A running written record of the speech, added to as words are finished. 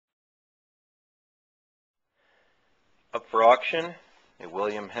Up for auction, a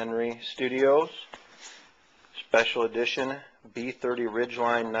William Henry Studios Special Edition B30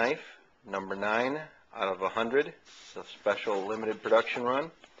 Ridgeline knife, number 9 out of 100. It's a special limited production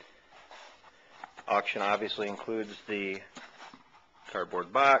run. Auction obviously includes the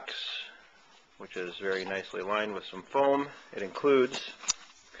cardboard box, which is very nicely lined with some foam. It includes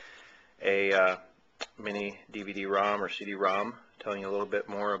a mini DVD-ROM or CD-ROM telling you a little bit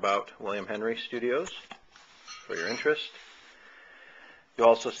more about William Henry Studios for your interest. You'll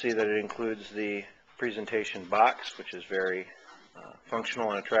also see that it includes the presentation box, which is very functional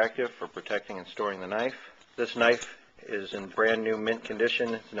and attractive for protecting and storing the knife. This knife is in brand new mint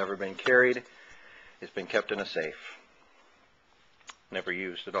condition. It's never been carried. It's been kept in a safe. Never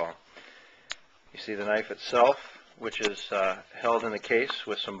used at all. You see the knife itself, which is held in the case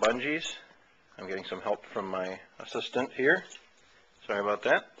with some bungees. I'm getting some help from my assistant here. Sorry about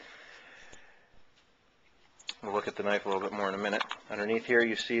that. We'll look at the knife a little bit more in a minute. Underneath here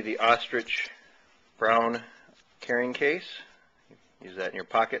you see the ostrich brown carrying case. Use that in your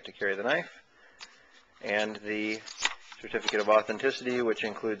pocket to carry the knife. And the certificate of authenticity, which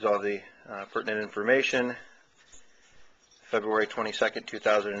includes all the pertinent information. February 22nd,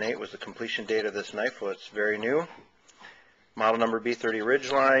 2008 was the completion date of this knife, so it's very new. Model number B30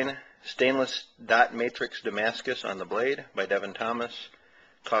 Ridgeline, stainless dot matrix Damascus on the blade by Devin Thomas.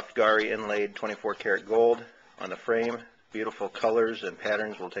 Kafgari inlaid 24 karat gold on the frame. Beautiful colors and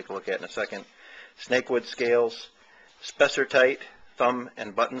patterns we'll take a look at in a second. Snakewood scales, spessartite thumb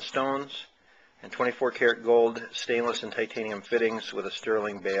and button stones, and 24 karat gold stainless and titanium fittings with a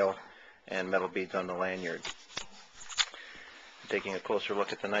sterling bail and metal beads on the lanyard. Taking a closer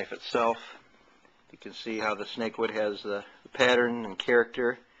look at the knife itself, you can see how the snakewood has the pattern and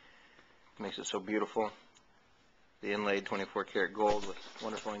character. It makes it so beautiful. The inlaid 24 karat gold with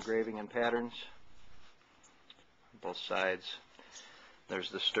wonderful engraving and patterns on both sides.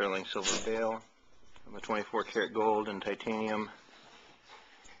 There's the sterling silver bail and the 24 karat gold and titanium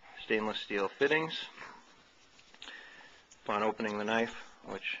stainless steel fittings. Upon opening the knife,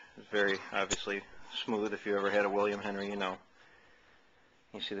 which is very obviously smooth, if you ever had a William Henry, you know.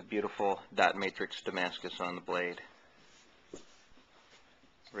 You see the beautiful dot matrix Damascus on the blade.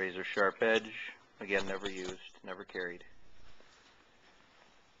 Razor sharp edge, again never used, never carried.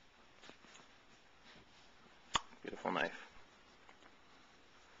 Beautiful knife.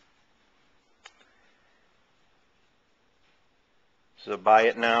 This is a buy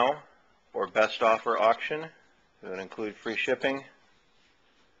it now or best offer auction. It would include free shipping.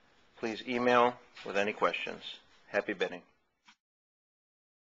 Please email with any questions. Happy bidding.